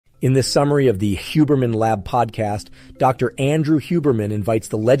In this summary of the Huberman Lab podcast, Dr. Andrew Huberman invites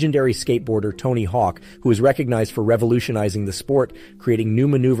the legendary skateboarder Tony Hawk, who is recognized for revolutionizing the sport, creating new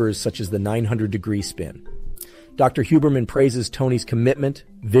maneuvers such as the 900-degree spin. Dr. Huberman praises Tony's commitment,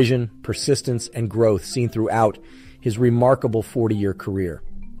 vision, persistence, and growth seen throughout his remarkable 40-year career.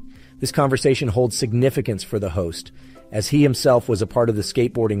 This conversation holds significance for the host, as he himself was a part of the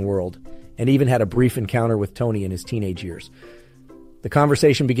skateboarding world and even had a brief encounter with Tony in his teenage years. The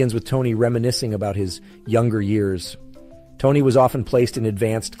conversation begins with Tony reminiscing about his younger years. Tony was often placed in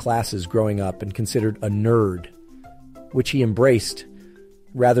advanced classes growing up and considered a nerd, which he embraced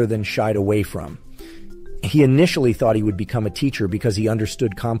rather than shied away from. He initially thought he would become a teacher because he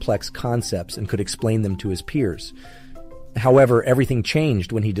understood complex concepts and could explain them to his peers. However, everything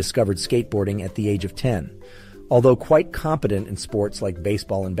changed when he discovered skateboarding at the age of 10. Although quite competent in sports like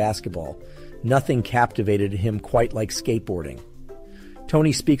baseball and basketball, nothing captivated him quite like skateboarding.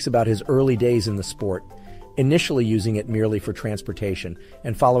 Tony speaks about his early days in the sport, initially using it merely for transportation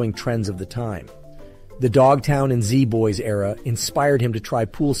and following trends of the time. The Dogtown and Z-Boys era inspired him to try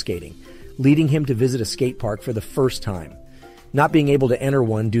pool skating, leading him to visit a skate park for the first time. Not being able to enter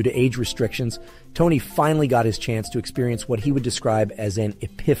one due to age restrictions, Tony finally got his chance to experience what he would describe as an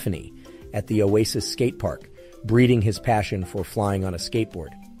epiphany at the Oasis skate park, breeding his passion for flying on a skateboard.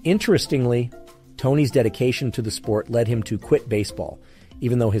 Interestingly, Tony's dedication to the sport led him to quit baseball,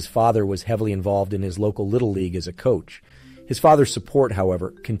 even though his father was heavily involved in his local Little League as a coach. His father's support,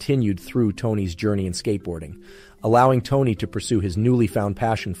 however, continued through Tony's journey in skateboarding, allowing Tony to pursue his newly found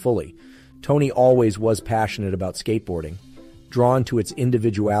passion fully. Tony always was passionate about skateboarding, drawn to its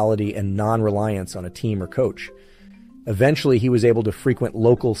individuality and non-reliance on a team or coach. Eventually, he was able to frequent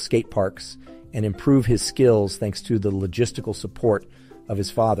local skate parks and improve his skills thanks to the logistical support of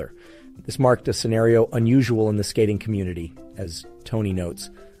his father. This marked a scenario unusual in the skating community, as Tony notes.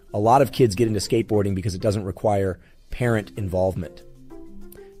 A lot of kids get into skateboarding because it doesn't require parent involvement.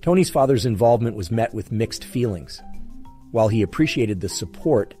 Tony's father's involvement was met with mixed feelings. While he appreciated the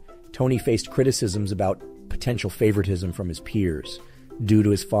support, Tony faced criticisms about potential favoritism from his peers due to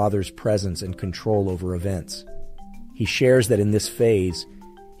his father's presence and control over events. He shares that in this phase,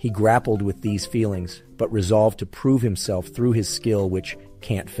 he grappled with these feelings, but resolved to prove himself through his skill, which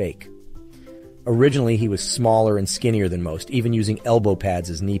can't fake. Originally, he was smaller and skinnier than most, even using elbow pads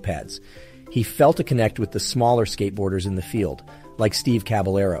as knee pads. He felt a connect with the smaller skateboarders in the field, like Steve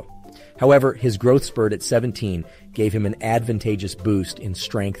Caballero. However, his growth spurt at 17 gave him an advantageous boost in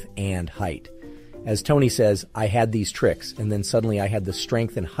strength and height. As Tony says, I had these tricks, and then suddenly I had the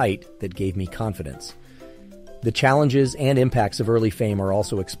strength and height that gave me confidence. The challenges and impacts of early fame are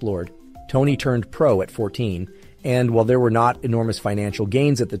also explored. Tony turned pro at 14, and while there were not enormous financial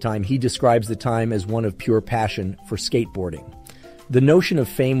gains at the time, he describes the time as one of pure passion for skateboarding. The notion of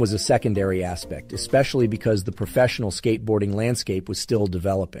fame was a secondary aspect, especially because the professional skateboarding landscape was still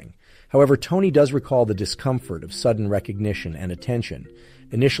developing. However, Tony does recall the discomfort of sudden recognition and attention,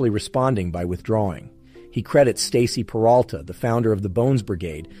 initially responding by withdrawing. He credits Stacy Peralta, the founder of the Bones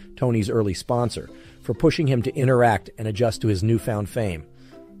Brigade, Tony's early sponsor, for pushing him to interact and adjust to his newfound fame.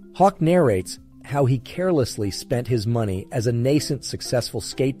 Hawk narrates how he carelessly spent his money as a nascent successful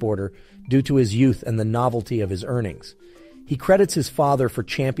skateboarder due to his youth and the novelty of his earnings. He credits his father for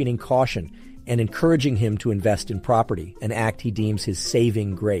championing caution and encouraging him to invest in property, an act he deems his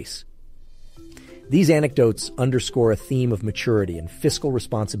saving grace. These anecdotes underscore a theme of maturity and fiscal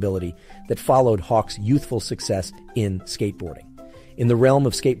responsibility that followed Hawk's youthful success in skateboarding. In the realm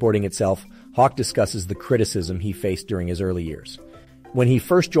of skateboarding itself, Hawk discusses the criticism he faced during his early years. When he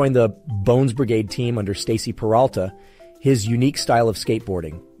first joined the Bones Brigade team under Stacy Peralta, his unique style of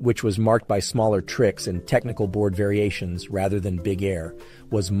skateboarding, which was marked by smaller tricks and technical board variations rather than big air,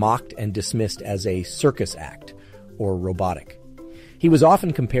 was mocked and dismissed as a circus act or robotic. He was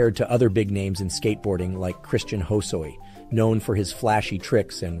often compared to other big names in skateboarding like Christian Hosoi, known for his flashy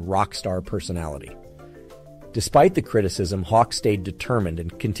tricks and rock star personality. Despite the criticism, Hawk stayed determined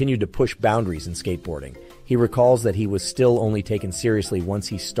and continued to push boundaries in skateboarding. He recalls that he was still only taken seriously once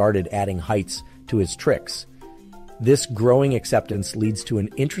he started adding heights to his tricks. This growing acceptance leads to an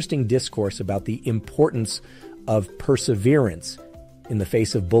interesting discourse about the importance of perseverance in the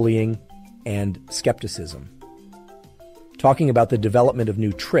face of bullying and skepticism. Talking about the development of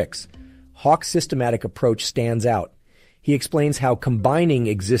new tricks, Hawk's systematic approach stands out. He explains how combining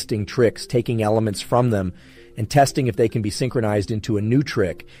existing tricks, taking elements from them, and testing if they can be synchronized into a new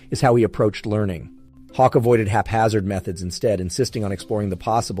trick is how he approached learning. Hawk avoided haphazard methods instead, insisting on exploring the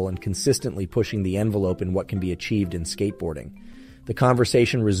possible and consistently pushing the envelope in what can be achieved in skateboarding. The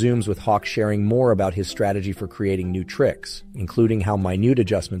conversation resumes with Hawk sharing more about his strategy for creating new tricks, including how minute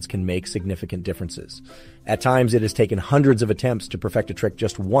adjustments can make significant differences. At times, it has taken hundreds of attempts to perfect a trick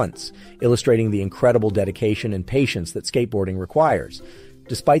just once, illustrating the incredible dedication and patience that skateboarding requires.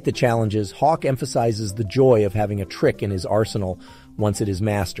 Despite the challenges, Hawk emphasizes the joy of having a trick in his arsenal once it is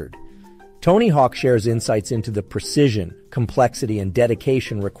mastered. Tony Hawk shares insights into the precision, complexity, and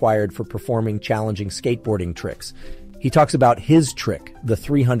dedication required for performing challenging skateboarding tricks. He talks about his trick, the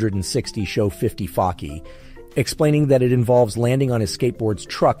 360 Show 50 Fakie, explaining that it involves landing on his skateboard's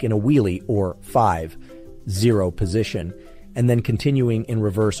truck in a wheelie, or 5-0 position, and then continuing in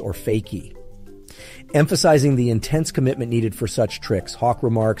reverse or fakie. Emphasizing the intense commitment needed for such tricks, Hawk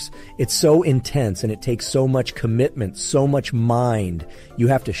remarks, "It's so intense and it takes so much commitment, so much mind. You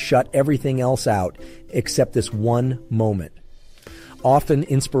have to shut everything else out except this one moment." Often,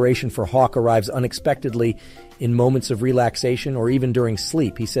 inspiration for Hawk arrives unexpectedly in moments of relaxation or even during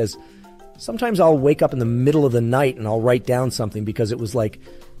sleep. He says, "Sometimes I'll wake up in the middle of the night and I'll write down something because it was like,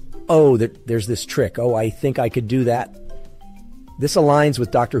 oh, there's this trick. Oh, I think I could do that." This aligns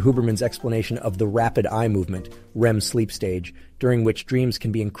with Dr. Huberman's explanation of the rapid eye movement, REM sleep stage, during which dreams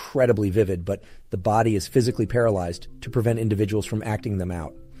can be incredibly vivid, but the body is physically paralyzed to prevent individuals from acting them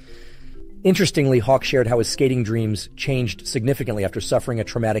out. Interestingly, Hawk shared how his skating dreams changed significantly after suffering a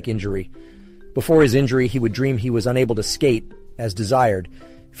traumatic injury. Before his injury, he would dream he was unable to skate as desired,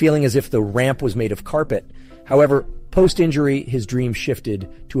 feeling as if the ramp was made of carpet. However, post-injury, his dream shifted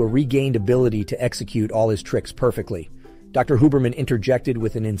to a regained ability to execute all his tricks perfectly. Dr. Huberman interjected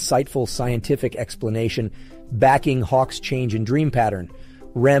with an insightful scientific explanation backing Hawk's change in dream pattern.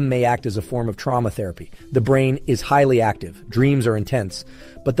 REM may act as a form of trauma therapy. The brain is highly active, dreams are intense,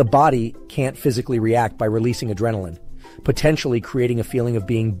 but the body can't physically react by releasing adrenaline, potentially creating a feeling of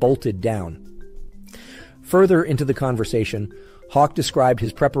being bolted down. Further into the conversation, Hawk described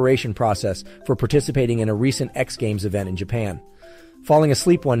his preparation process for participating in a recent X Games event in Japan. Falling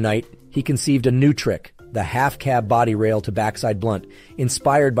asleep one night, he conceived a new trick, the half-cab body rail to backside blunt,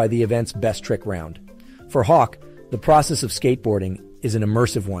 inspired by the event's best trick round. For Hawk, the process of skateboarding is an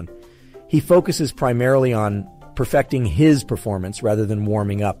immersive one. He focuses primarily on perfecting his performance rather than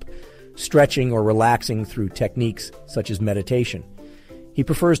warming up, stretching or relaxing through techniques such as meditation. He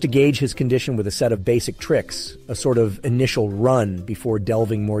prefers to gauge his condition with a set of basic tricks, a sort of initial run before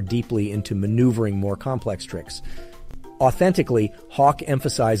delving more deeply into maneuvering more complex tricks. Authentically, Hawk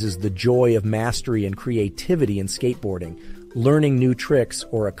emphasizes the joy of mastery and creativity in skateboarding. Learning new tricks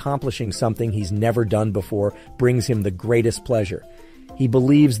or accomplishing something he's never done before brings him the greatest pleasure. He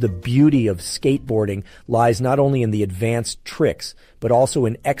believes the beauty of skateboarding lies not only in the advanced tricks, but also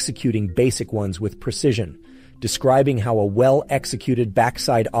in executing basic ones with precision, describing how a well-executed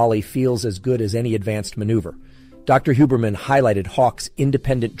backside ollie feels as good as any advanced maneuver. Dr. Huberman highlighted Hawk's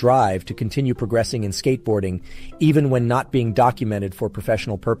independent drive to continue progressing in skateboarding, even when not being documented for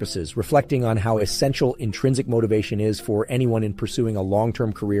professional purposes, reflecting on how essential intrinsic motivation is for anyone in pursuing a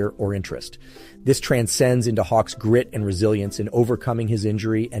long-term career or interest. This transcends into Hawk's grit and resilience in overcoming his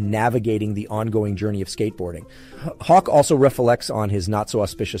injury and navigating the ongoing journey of skateboarding. Hawk also reflects on his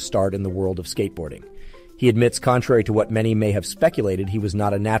not-so-auspicious start in the world of skateboarding. He admits, contrary to what many may have speculated, he was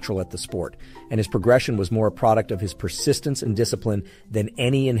not a natural at the sport, and his progression was more a product of his persistence and discipline than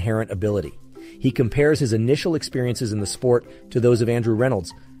any inherent ability. He compares his initial experiences in the sport to those of Andrew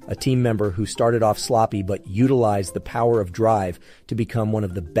Reynolds, a team member who started off sloppy but utilized the power of drive to become one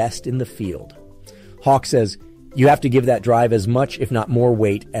of the best in the field. Hawk says, "You have to give that drive as much, if not more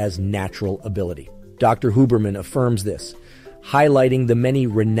weight, as natural ability." Dr. Huberman affirms this, highlighting the many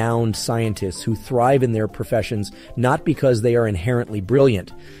renowned scientists who thrive in their professions not because they are inherently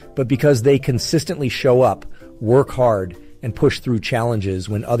brilliant, but because they consistently show up, work hard, and push through challenges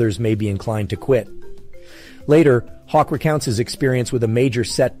when others may be inclined to quit. Later, Hawk recounts his experience with a major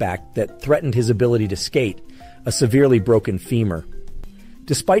setback that threatened his ability to skate, a severely broken femur.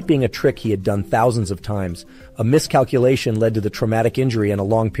 Despite being a trick he had done thousands of times, a miscalculation led to the traumatic injury and a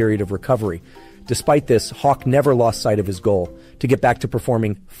long period of recovery. Despite this, Hawk never lost sight of his goal, to get back to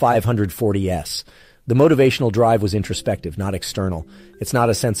performing 540s. The motivational drive was introspective, not external. It's not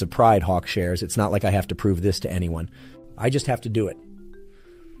a sense of pride Hawk shares. It's not like I have to prove this to anyone. I just have to do it.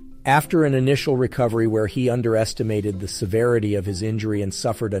 After an initial recovery where he underestimated the severity of his injury and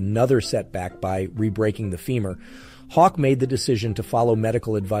suffered another setback by re-breaking the femur, Hawk made the decision to follow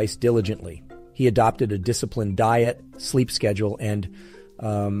medical advice diligently. He adopted a disciplined diet, sleep schedule, and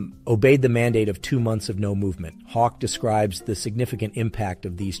obeyed the mandate of 2 months of no movement. Hawk describes the significant impact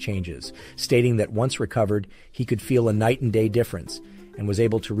of these changes, stating that once recovered, he could feel a night and day difference and was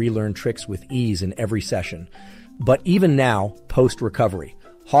able to relearn tricks with ease in every session. But even now, post-recovery,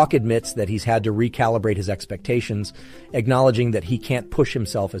 Hawk admits that he's had to recalibrate his expectations, acknowledging that he can't push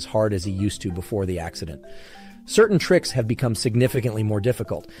himself as hard as he used to before the accident. Certain tricks have become significantly more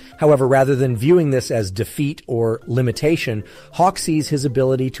difficult. However, rather than viewing this as defeat or limitation, Hawk sees his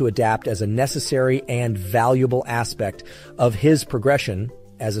ability to adapt as a necessary and valuable aspect of his progression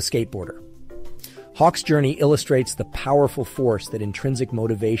as a skateboarder. Hawk's journey illustrates the powerful force that intrinsic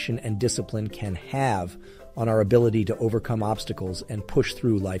motivation and discipline can have on our ability to overcome obstacles and push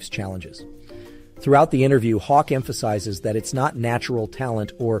through life's challenges. Throughout the interview, Hawk emphasizes that it's not natural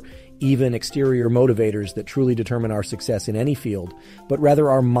talent or even exterior motivators that truly determine our success in any field, but rather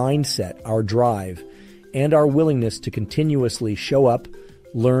our mindset, our drive, and our willingness to continuously show up,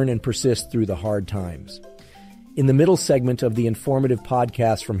 learn, and persist through the hard times. In the middle segment of the informative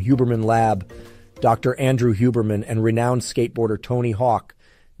podcast from Huberman Lab, Dr. Andrew Huberman and renowned skateboarder Tony Hawk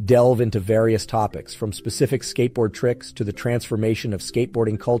delve into various topics, from specific skateboard tricks to the transformation of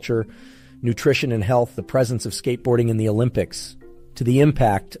skateboarding culture, nutrition and health, the presence of skateboarding in the Olympics, to the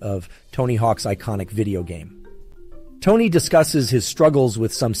impact of Tony Hawk's iconic video game. Tony discusses his struggles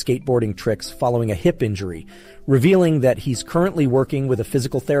with some skateboarding tricks following a hip injury, revealing that he's currently working with a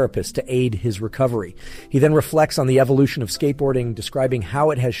physical therapist to aid his recovery. He then reflects on the evolution of skateboarding, describing how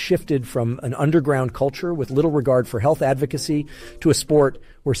it has shifted from an underground culture with little regard for health advocacy to a sport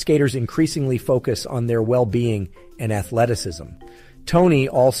where skaters increasingly focus on their well-being and athleticism. Tony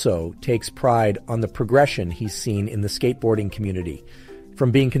also takes pride on the progression he's seen in the skateboarding community,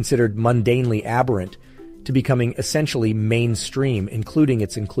 from being considered mundanely aberrant to becoming essentially mainstream, including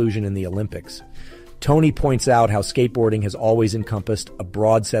its inclusion in the Olympics. Tony points out how skateboarding has always encompassed a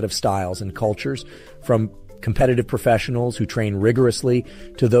broad set of styles and cultures, from competitive professionals who train rigorously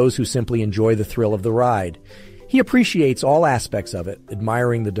to those who simply enjoy the thrill of the ride. He appreciates all aspects of it,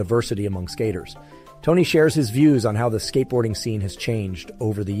 admiring the diversity among skaters. Tony shares his views on how the skateboarding scene has changed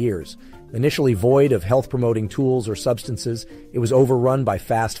over the years. Initially void of health-promoting tools or substances, it was overrun by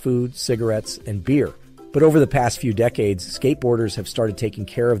fast food, cigarettes, and beer. But over the past few decades, skateboarders have started taking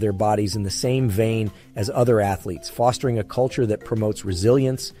care of their bodies in the same vein as other athletes, fostering a culture that promotes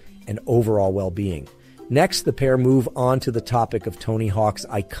resilience and overall well-being. Next, the pair move on to the topic of Tony Hawk's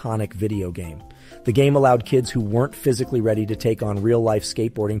iconic video game. The game allowed kids who weren't physically ready to take on real-life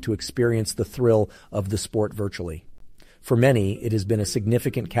skateboarding to experience the thrill of the sport virtually. For many, it has been a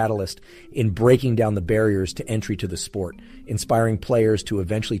significant catalyst in breaking down the barriers to entry to the sport, inspiring players to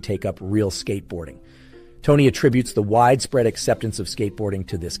eventually take up real skateboarding. Tony attributes the widespread acceptance of skateboarding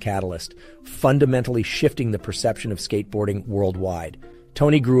to this catalyst, fundamentally shifting the perception of skateboarding worldwide.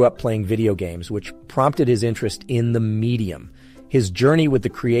 Tony grew up playing video games, which prompted his interest in the medium. His journey with the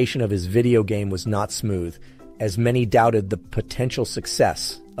creation of his video game was not smooth, as many doubted the potential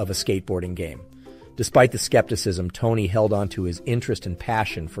success of a skateboarding game. Despite the skepticism, Tony held on to his interest and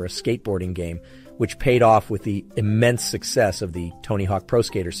passion for a skateboarding game, which paid off with the immense success of the Tony Hawk Pro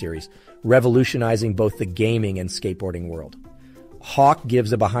Skater series, revolutionizing both the gaming and skateboarding world. Hawk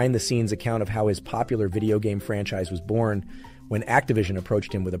gives a behind-the-scenes account of how his popular video game franchise was born when Activision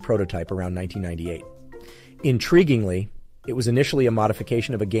approached him with a prototype around 1998. Intriguingly, it was initially a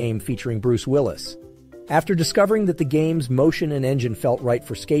modification of a game featuring Bruce Willis. After discovering that the game's motion and engine felt right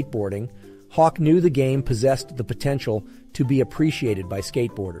for skateboarding, Hawk knew the game possessed the potential to be appreciated by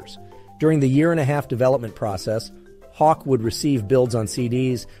skateboarders. During the year-and-a-half development process, Hawk would receive builds on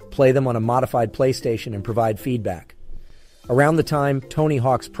CDs, play them on a modified PlayStation, and provide feedback. Around the time Tony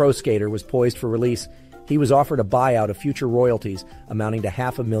Hawk's Pro Skater was poised for release, he was offered a buyout of future royalties amounting to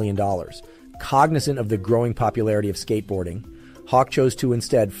 $500,000. Cognizant of the growing popularity of skateboarding, Hawk chose to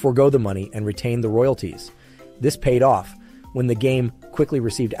instead forego the money and retain the royalties. This paid off when the game quickly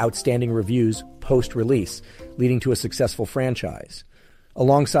received outstanding reviews post-release, leading to a successful franchise.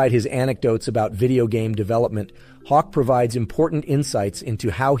 Alongside his anecdotes about video game development, Hawk provides important insights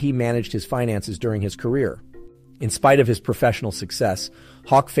into how he managed his finances during his career. In spite of his professional success,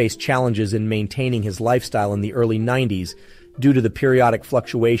 Hawk faced challenges in maintaining his lifestyle in the early 90s due to the periodic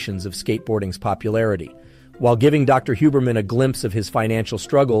fluctuations of skateboarding's popularity. While giving Dr. Huberman a glimpse of his financial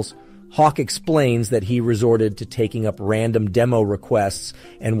struggles, Hawk explains that he resorted to taking up random demo requests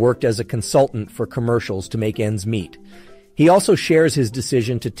and worked as a consultant for commercials to make ends meet. He also shares his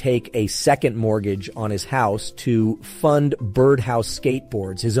decision to take a second mortgage on his house to fund Birdhouse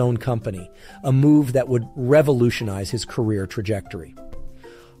Skateboards, his own company, a move that would revolutionize his career trajectory.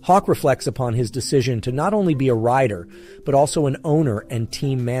 Hawk reflects upon his decision to not only be a rider, but also an owner and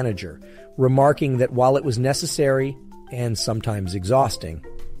team manager, remarking that while it was necessary and sometimes exhausting,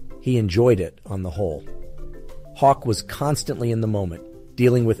 he enjoyed it on the whole. Hawk was constantly in the moment,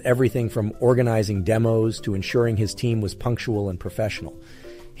 dealing with everything from organizing demos to ensuring his team was punctual and professional.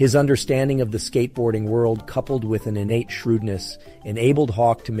 His understanding of the skateboarding world, coupled with an innate shrewdness, enabled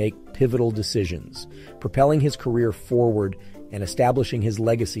Hawk to make pivotal decisions, propelling his career forward and establishing his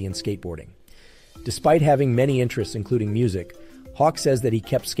legacy in skateboarding. Despite having many interests, including music, Hawk says that he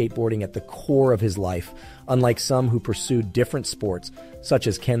kept skateboarding at the core of his life, unlike some who pursued different sports, such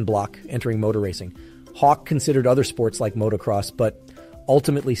as Ken Block entering motor racing. Hawk considered other sports like motocross, but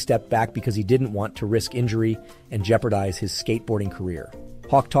ultimately stepped back because he didn't want to risk injury and jeopardize his skateboarding career.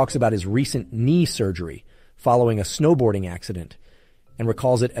 Hawk talks about his recent knee surgery following a snowboarding accident and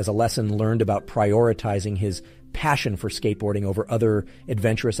recalls it as a lesson learned about prioritizing his passion for skateboarding over other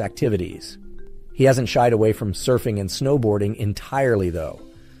adventurous activities. He hasn't shied away from surfing and snowboarding entirely, though.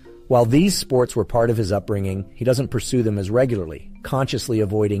 While these sports were part of his upbringing, he doesn't pursue them as regularly, consciously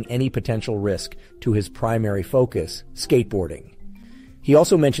avoiding any potential risk to his primary focus, skateboarding. He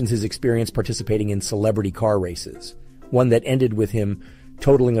also mentions his experience participating in celebrity car races, one that ended with him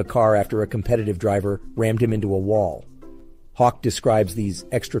totaling a car after a competitive driver rammed him into a wall. Hawk describes these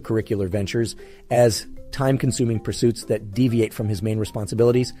extracurricular ventures as time-consuming pursuits that deviate from his main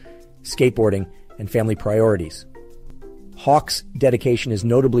responsibilities, skateboarding, and family priorities. Hawk's dedication is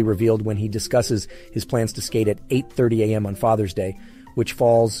notably revealed when he discusses his plans to skate at 8:30 a.m. on Father's Day, which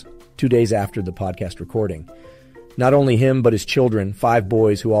falls 2 days after the podcast recording. Not only him, but his children, 5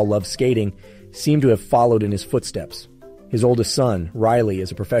 boys who all love skating, seem to have followed in his footsteps. His oldest son, Riley,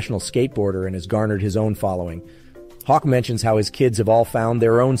 is a professional skateboarder and has garnered his own following. Hawk mentions how his kids have all found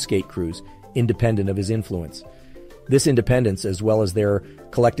their own skate crews, independent of his influence. This independence, as well as their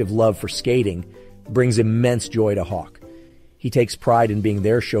collective love for skating, brings immense joy to Hawk. He takes pride in being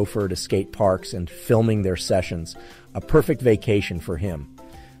their chauffeur to skate parks and filming their sessions, a perfect vacation for him.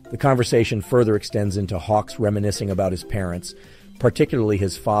 The conversation further extends into Hawk's reminiscing about his parents, particularly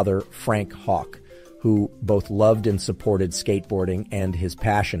his father, Frank Hawk, who both loved and supported skateboarding and his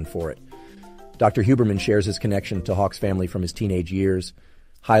passion for it. Dr. Huberman shares his connection to Hawk's family from his teenage years,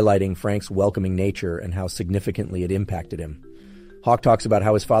 highlighting Frank's welcoming nature and how significantly it impacted him. Hawk talks about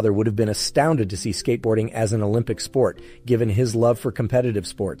how his father would have been astounded to see skateboarding as an Olympic sport, given his love for competitive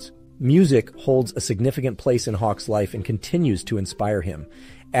sports. Music holds a significant place in Hawk's life and continues to inspire him.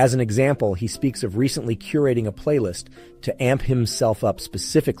 As an example, he speaks of recently curating a playlist to amp himself up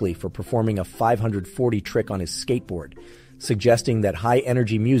specifically for performing a 540 trick on his skateboard, suggesting that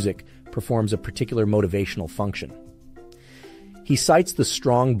high-energy music performs a particular motivational function. He cites the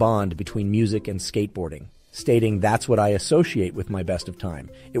strong bond between music and skateboarding, stating, "That's what I associate with my best of time.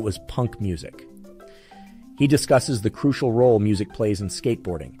 It was punk music." He discusses the crucial role music plays in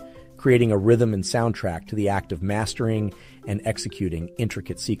skateboarding, creating a rhythm and soundtrack to the act of mastering and executing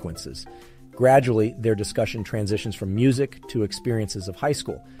intricate sequences. Gradually, their discussion transitions from music to experiences of high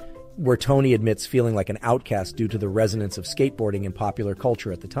school, where Tony admits feeling like an outcast due to the resonance of skateboarding in popular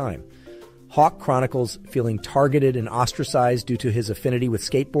culture at the time. Hawk chronicles feeling targeted and ostracized due to his affinity with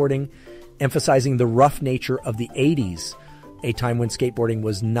skateboarding, emphasizing the rough nature of the 80s, a time when skateboarding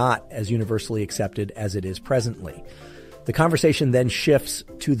was not as universally accepted as it is presently. The conversation then shifts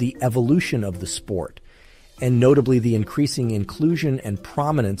to the evolution of the sport, and notably the increasing inclusion and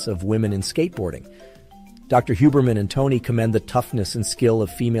prominence of women in skateboarding. Dr. Huberman and Tony commend the toughness and skill of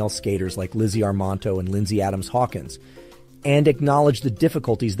female skaters like Lizzie Armanto and Lindsay Adams Hawkins, and acknowledge the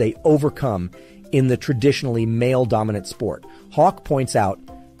difficulties they overcome in the traditionally male-dominant sport. Hawk points out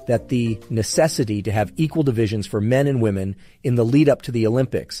that the necessity to have equal divisions for men and women in the lead-up to the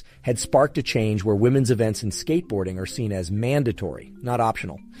Olympics had sparked a change where women's events in skateboarding are seen as mandatory, not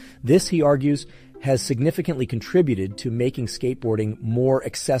optional. This, he argues, has significantly contributed to making skateboarding more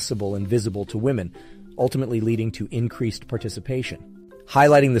accessible and visible to women, ultimately leading to increased participation.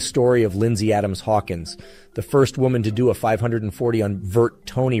 Highlighting the story of Lindsay Adams Hawkins, the first woman to do a 540 on vert,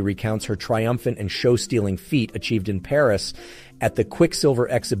 Tony recounts her triumphant and show-stealing feat achieved in Paris at the Quicksilver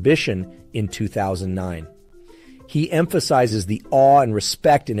exhibition in 2009. He emphasizes the awe and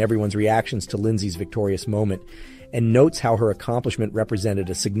respect in everyone's reactions to Lindsay's victorious moment, and notes how her accomplishment represented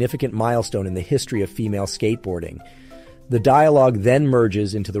a significant milestone in the history of female skateboarding. The dialogue then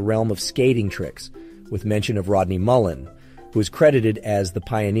merges into the realm of skating tricks, with mention of Rodney Mullen, who is credited as the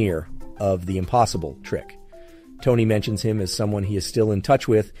pioneer of the impossible trick. Tony mentions him as someone he is still in touch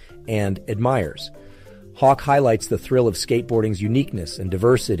with and admires. Hawk highlights the thrill of skateboarding's uniqueness and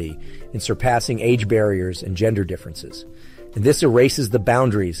diversity in surpassing age barriers and gender differences. And this erases the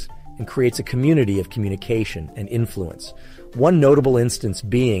boundaries and creates a community of communication and influence. One notable instance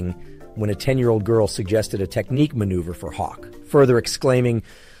being when a 10-year-old girl suggested a technique maneuver for Hawk, further exclaiming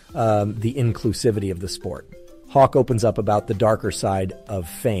the inclusivity of the sport. Hawk opens up about the darker side of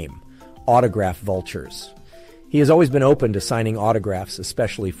fame, autograph vultures. He has always been open to signing autographs,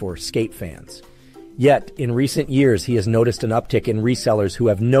 especially for skate fans. Yet, in recent years, he has noticed an uptick in resellers who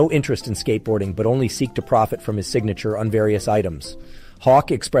have no interest in skateboarding but only seek to profit from his signature on various items.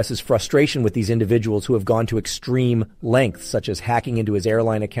 Hawk expresses frustration with these individuals who have gone to extreme lengths, such as hacking into his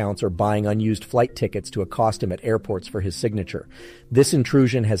airline accounts or buying unused flight tickets to accost him at airports for his signature. This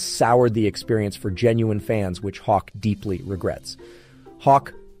intrusion has soured the experience for genuine fans, which Hawk deeply regrets.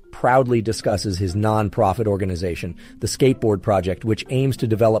 Hawk proudly discusses his non-profit organization, the Skateboard Project, which aims to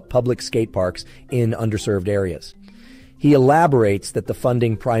develop public skate parks in underserved areas. He elaborates that the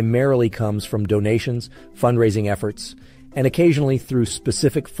funding primarily comes from donations, fundraising efforts, and occasionally through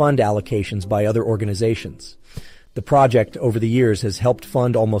specific fund allocations by other organizations. The project, over the years, has helped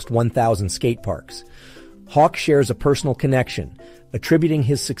fund almost 1,000 skate parks. Hawk shares a personal connection, attributing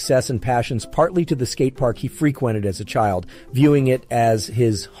his success and passions partly to the skate park he frequented as a child, viewing it as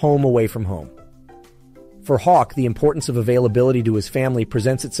his home away from home. For Hawk, the importance of availability to his family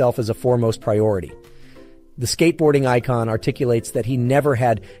presents itself as a foremost priority. The skateboarding icon articulates that he never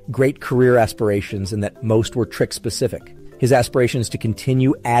had great career aspirations and that most were trick-specific. His aspiration is to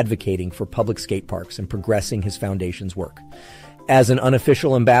continue advocating for public skate parks and progressing his foundation's work. As an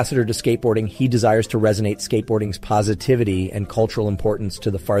unofficial ambassador to skateboarding, he desires to resonate skateboarding's positivity and cultural importance to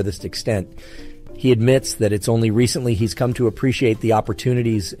the farthest extent. He admits that it's only recently he's come to appreciate the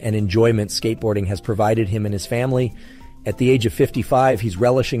opportunities and enjoyment skateboarding has provided him and his family. At the age of 55, he's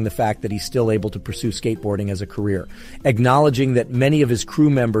relishing the fact that he's still able to pursue skateboarding as a career. Acknowledging that many of his crew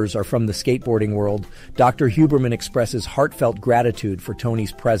members are from the skateboarding world, Dr. Huberman expresses heartfelt gratitude for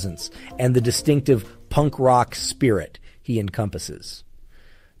Tony's presence and the distinctive punk rock spirit he encompasses.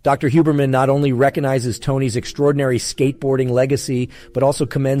 Dr. Huberman not only recognizes Tony's extraordinary skateboarding legacy, but also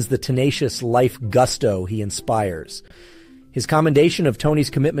commends the tenacious life gusto he inspires. His commendation of Tony's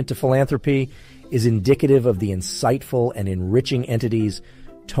commitment to philanthropy is indicative of the insightful and enriching entities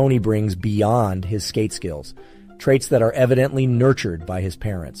Tony brings beyond his skate skills, traits that are evidently nurtured by his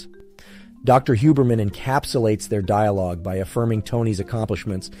parents. Dr. Huberman encapsulates their dialogue by affirming Tony's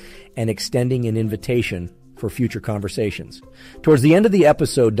accomplishments and extending an invitation for future conversations. Towards the end of the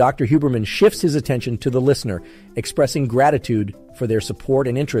episode, Dr. Huberman shifts his attention to the listener, expressing gratitude for their support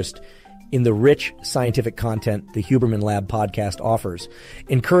and interest in the rich scientific content the Huberman Lab podcast offers,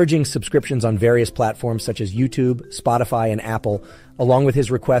 encouraging subscriptions on various platforms such as YouTube, Spotify, and Apple, along with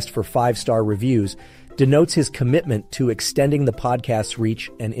his request for 5-star reviews, denotes his commitment to extending the podcast's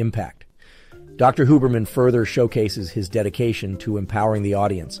reach and impact. Dr. Huberman further showcases his dedication to empowering the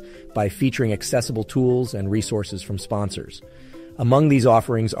audience by featuring accessible tools and resources from sponsors. Among these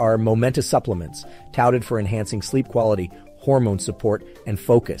offerings are momentous supplements touted for enhancing sleep quality, hormone support, and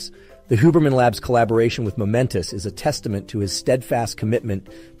focus. The Huberman Lab's collaboration with Momentous is a testament to his steadfast commitment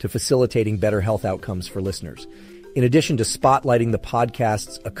to facilitating better health outcomes for listeners. In addition to spotlighting the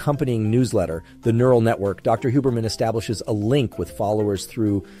podcast's accompanying newsletter, The Neural Network, Dr. Huberman establishes a link with followers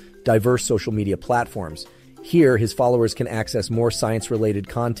through diverse social media platforms. Here, his followers can access more science-related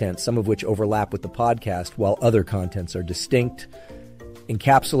content, some of which overlap with the podcast, while other contents are distinct,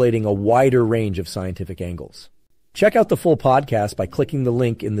 encapsulating a wider range of scientific angles. Check out the full podcast by clicking the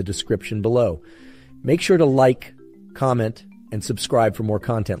link in the description below. Make sure to like, comment, and subscribe for more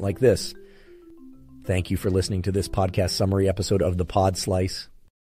content like this. Thank you for listening to this podcast summary episode of The Pod Slice.